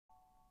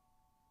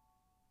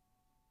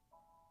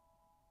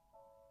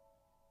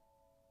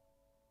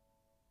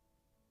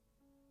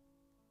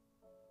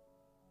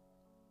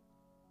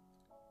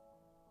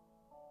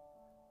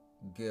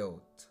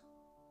guilt,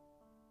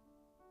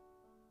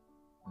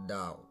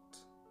 doubt,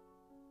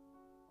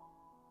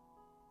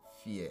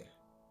 fear.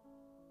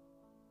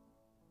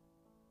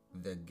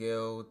 The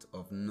guilt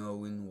of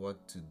knowing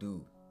what to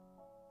do,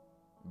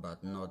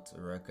 but not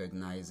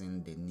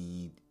recognizing the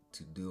need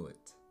to do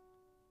it.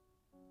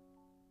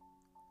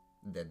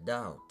 The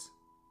doubt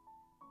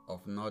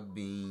of not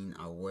being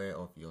aware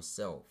of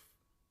yourself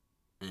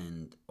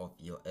and of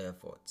your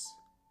efforts.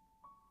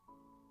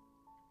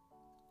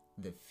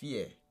 The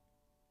fear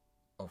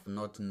of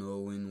not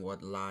knowing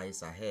what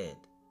lies ahead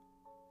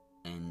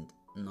and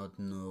not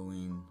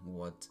knowing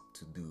what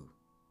to do.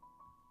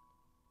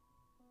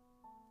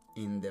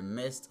 In the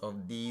midst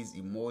of these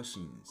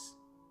emotions,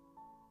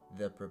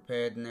 the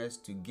preparedness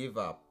to give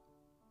up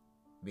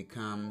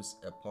becomes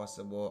a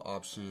possible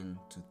option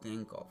to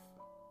think of,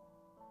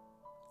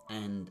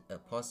 and a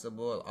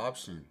possible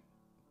option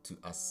to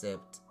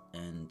accept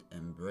and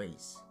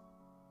embrace.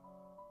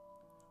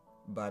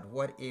 But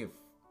what if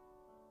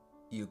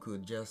you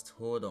could just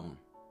hold on?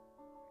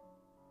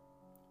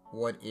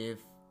 What if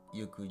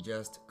you could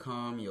just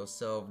calm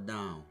yourself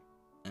down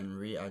and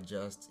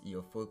readjust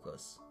your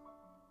focus?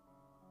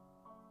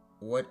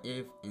 What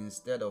if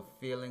instead of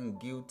feeling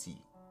guilty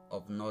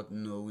of not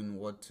knowing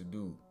what to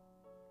do,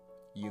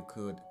 you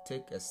could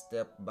take a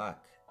step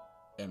back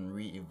and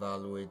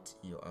reevaluate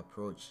your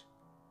approach?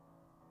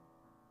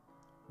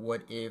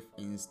 What if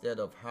instead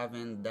of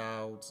having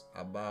doubts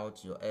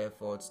about your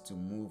efforts to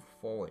move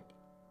forward,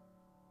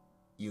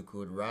 you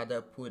could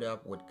rather put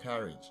up with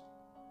courage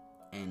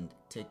and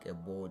take a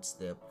bold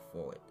step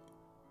forward?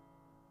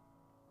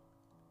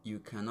 You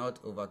cannot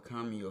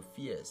overcome your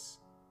fears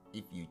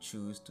if you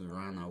choose to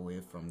run away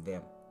from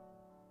them.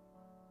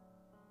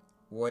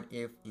 What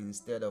if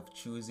instead of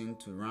choosing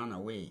to run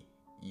away,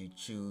 you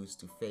choose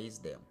to face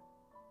them?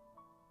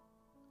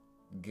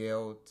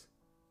 Guilt,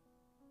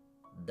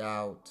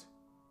 doubt,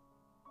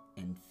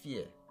 and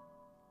fear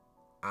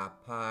are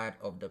part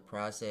of the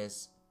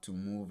process to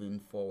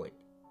moving forward.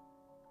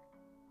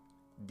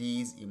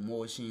 These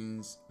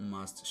emotions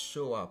must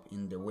show up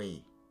in the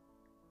way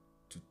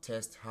to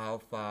test how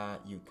far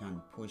you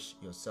can push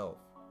yourself.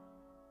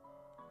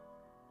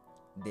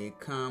 They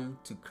come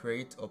to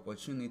create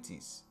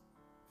opportunities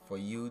for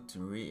you to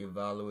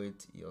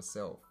reevaluate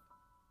yourself.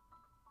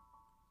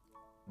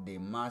 They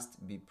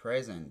must be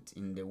present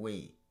in the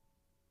way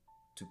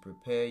to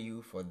prepare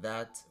you for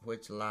that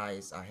which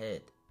lies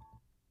ahead.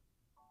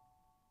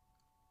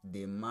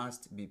 They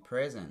must be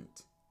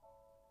present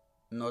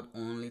not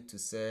only to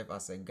serve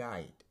as a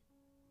guide,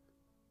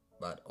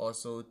 but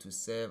also to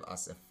serve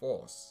as a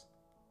force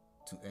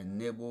to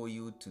enable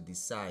you to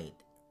decide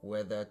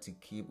whether to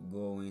keep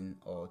going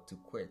or to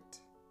quit.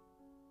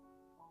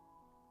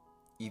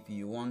 If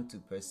you want to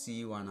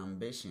pursue an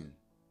ambition,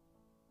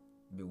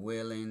 be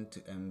willing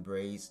to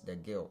embrace the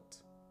guilt.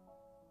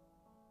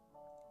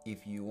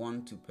 If you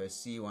want to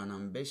pursue an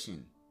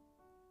ambition,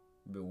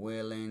 be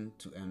willing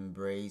to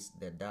embrace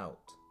the doubt.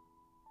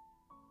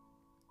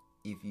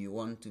 If you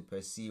want to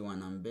pursue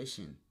an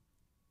ambition,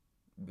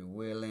 be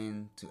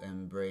willing to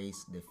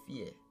embrace the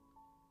fear.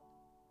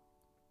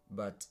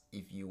 But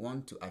if you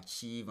want to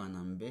achieve an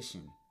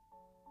ambition,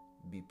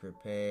 be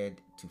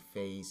prepared to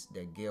face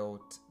the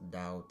guilt,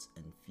 doubt,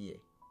 and fear.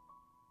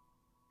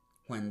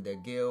 When the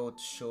guilt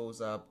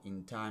shows up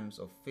in times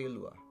of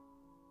failure,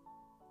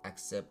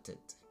 accept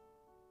it.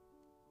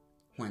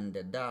 When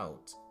the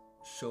doubt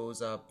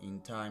shows up in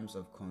times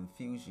of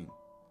confusion,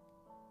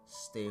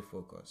 stay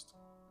focused.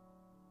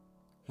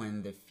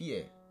 When the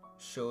fear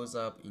shows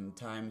up in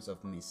times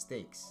of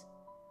mistakes,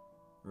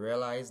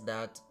 realize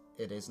that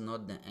it is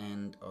not the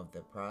end of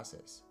the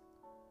process.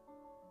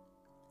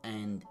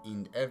 And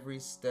in every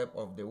step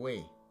of the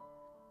way,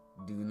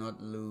 do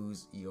not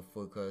lose your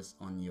focus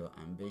on your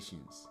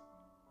ambitions.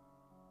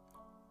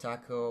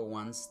 Tackle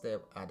one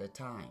step at a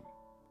time,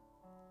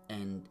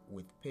 and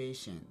with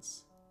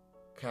patience,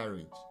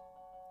 courage,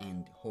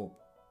 and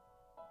hope,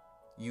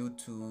 you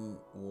too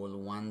will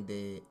one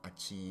day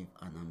achieve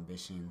an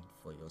ambition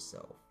for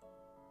yourself.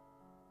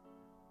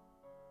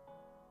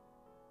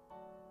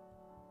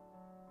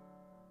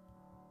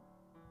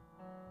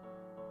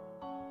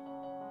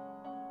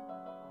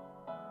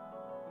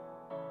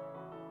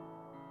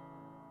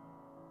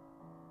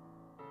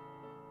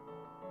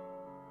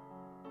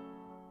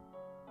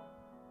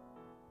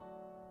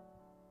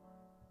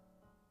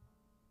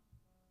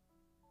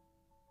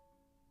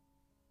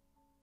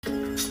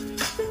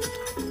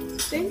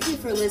 Thank you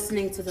for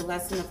listening to the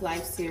Lesson of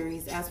Life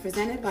series as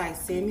presented by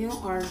Samuel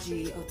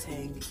R.G.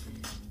 Oteng.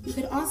 You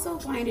can also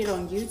find it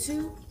on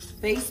YouTube,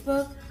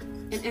 Facebook,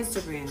 and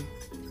Instagram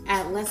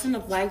at Lesson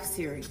of Life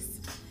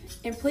series.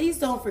 And please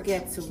don't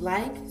forget to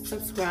like,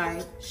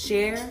 subscribe,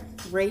 share,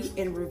 rate,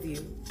 and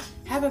review.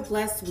 Have a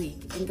blessed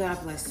week, and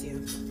God bless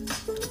you.